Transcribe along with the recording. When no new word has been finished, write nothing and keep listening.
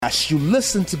As you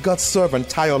listen to God's servant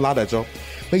Tayo Ladajo,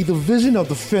 may the vision of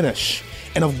the finish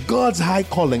and of God's high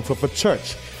calling for the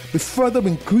church be further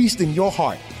increased in your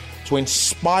heart to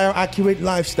inspire accurate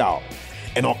lifestyle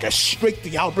and orchestrate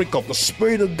the outbreak of the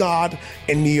Spirit of God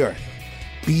in the earth.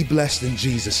 Be blessed in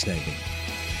Jesus' name.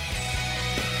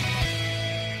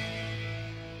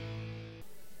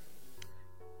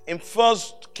 In 1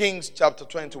 Kings chapter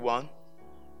 21,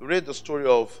 we read the story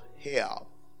of Ahab.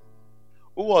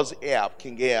 Who was Ahab?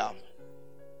 King Ahab.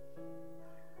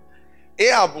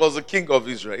 Ahab was the king of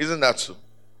Israel, isn't that so?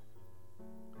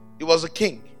 He was a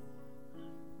king.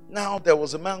 Now there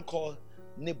was a man called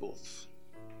Naboth.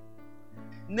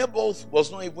 Naboth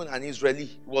was not even an Israeli.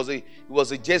 He was a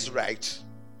Jezreelite.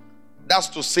 That's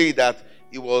to say that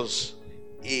he was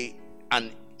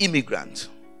an immigrant.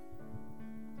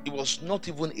 He was not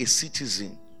even a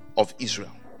citizen of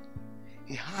Israel.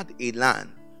 He had a land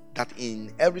that he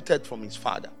inherited from his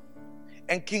father.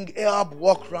 And King Ahab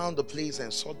walked around the place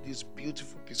and saw this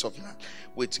beautiful piece of land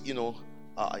with,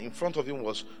 in front of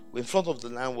the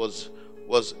land was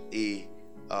a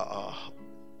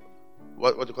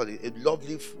what do you call it? A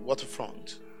lovely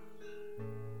waterfront.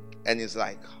 And he's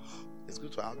like, it's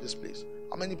good to have this place.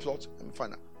 How many plots? Let me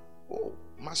find out. Oh,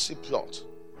 massive plot.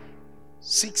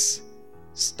 6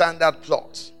 standard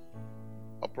plots,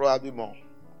 or probably more.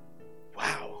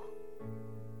 Wow.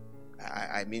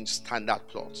 I mean standard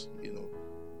plots,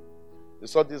 They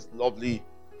saw this lovely,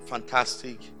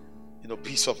 fantastic,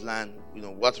 piece of land,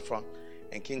 waterfront.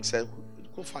 And King said,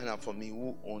 go find out for me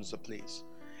who owns the place.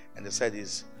 And they said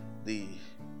it's the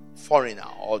foreigner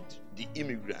or the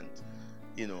immigrant,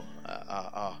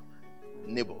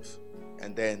 Naboth.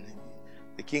 And then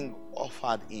the king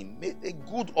offered him, made a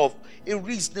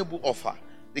reasonable offer.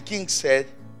 The king said,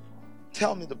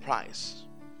 tell me the price.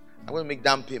 I'm going to make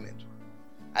down payment.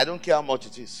 I don't care how much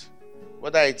it is.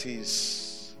 Whether it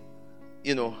is,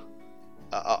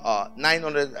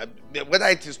 900, whether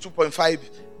it is 2.5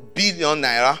 billion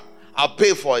naira, I'll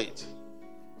pay for it.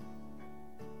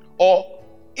 Or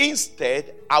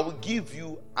instead, I will give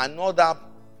you another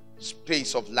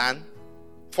space of land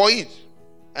for it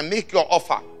and make your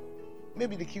offer.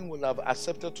 Maybe the king will have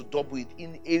accepted to double it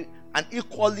in an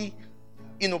equally,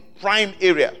 prime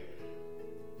area.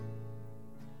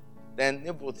 Then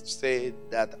Naboth said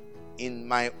that in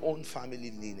my own family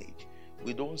lineage,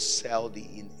 we don't sell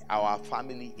our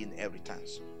family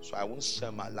inheritance. So I won't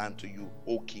sell my land to you,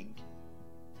 O king.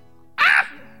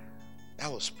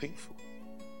 That was painful.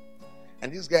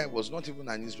 And this guy was not even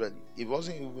an Israeli. He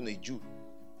wasn't even a Jew.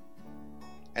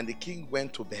 And the king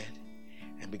went to bed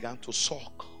and began to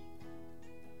sulk.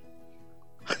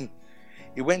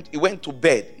 He went to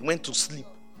bed. He went to sleep.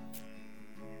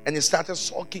 And he started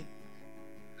sulking.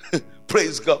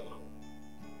 Praise God.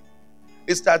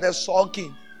 He started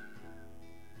sulking.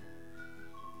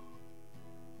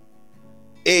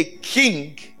 A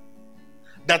king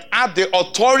that had the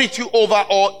authority over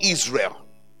all Israel,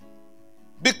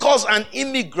 because an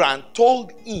immigrant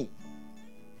told him,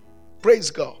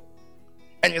 praise God,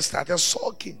 and he started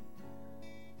sulking.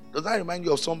 Does that remind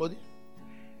you of somebody?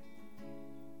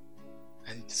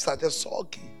 And he started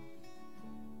sulking.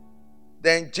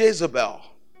 Then Jezebel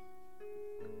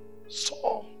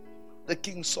saw the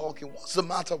king sulking. What's the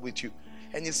matter with you?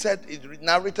 And he said, it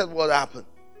narrated what happened.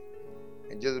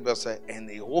 And Jezebel said, and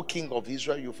the whole king of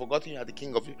Israel, you've forgotten you are the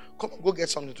king of Israel. Come on, go get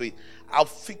something to eat. I'll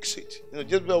fix it.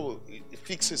 Jezebel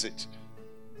fixes it.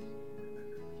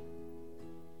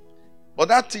 But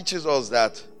that teaches us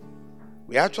that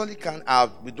we actually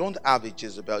we don't have a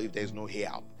Jezebel if there is no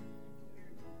Ahab.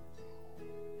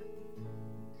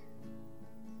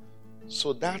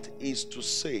 So that is to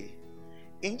say,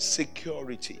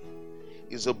 insecurity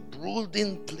is a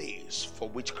brooding place for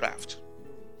witchcraft.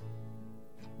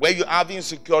 Where you have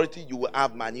insecurity, you will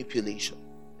have manipulation.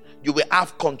 You will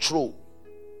have control.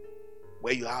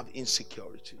 Where you have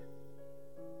insecurity.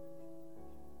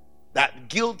 That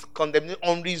guilt, condemnation,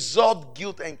 unresolved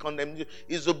guilt and condemnation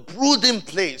is a brooding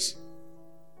place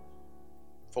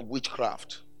for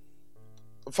witchcraft.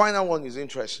 The final one is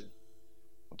interesting.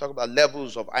 We'll talk about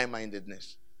levels of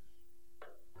high-mindedness.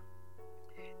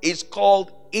 It's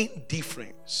called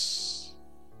indifference.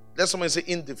 Let someone say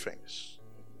indifference.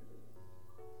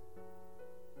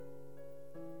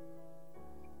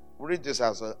 We'll read this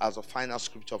as a final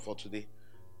scripture for today.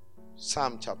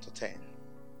 Psalm chapter 10.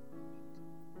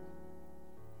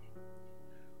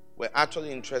 We're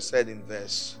actually interested in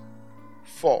verse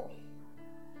 4.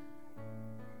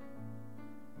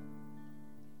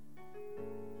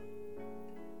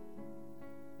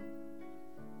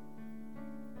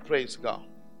 Praise God.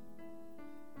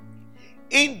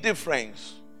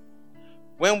 Indifference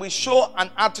When we show an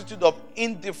attitude of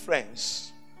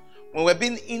indifference, when we're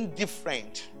being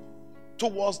indifferent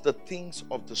towards the things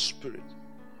of the Spirit,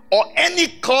 or any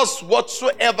cause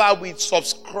whatsoever we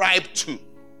subscribe to,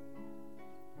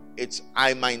 it's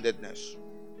high-mindedness.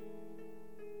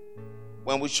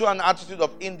 When we show an attitude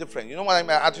of indifference, you know what I mean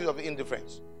by attitude of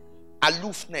indifference?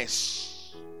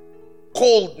 Aloofness,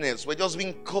 coldness. We're just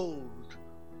being cold.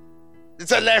 They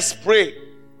said, let's pray.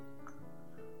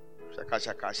 Shaka,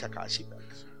 shaka, shaka, shaka.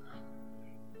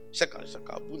 Shaka,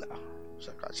 shaka, bula.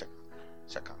 Shaka, shaka,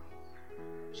 shaka.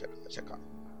 Shaka, shaka.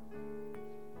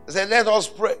 They said, let us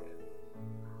pray.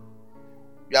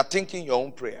 You are thinking your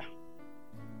own prayer.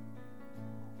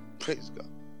 Praise God.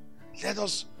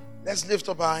 Let's lift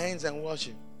up our hands and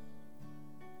worship.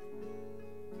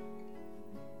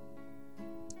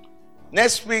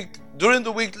 Next week, during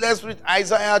the week, let's read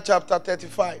Isaiah chapter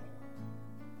 35.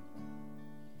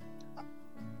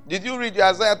 Did you read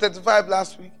Isaiah 35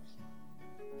 last week?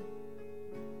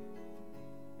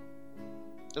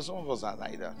 Some of us are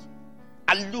like that.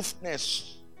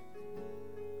 Aloofness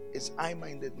is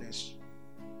high-mindedness.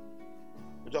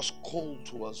 We're just cold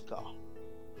towards God.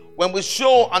 When we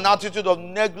show an attitude of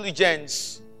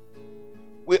negligence,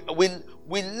 we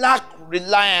lack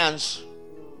reliance.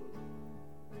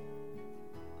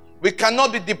 We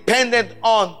cannot be dependent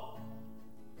on.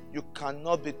 You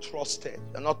cannot be trusted.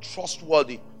 You're not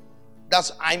trustworthy. That's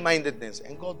high-mindedness.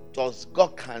 And God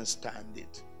can't stand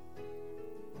it.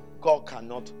 God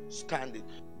cannot stand it.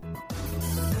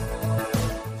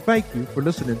 Thank you for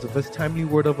listening to this timely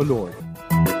word of the Lord.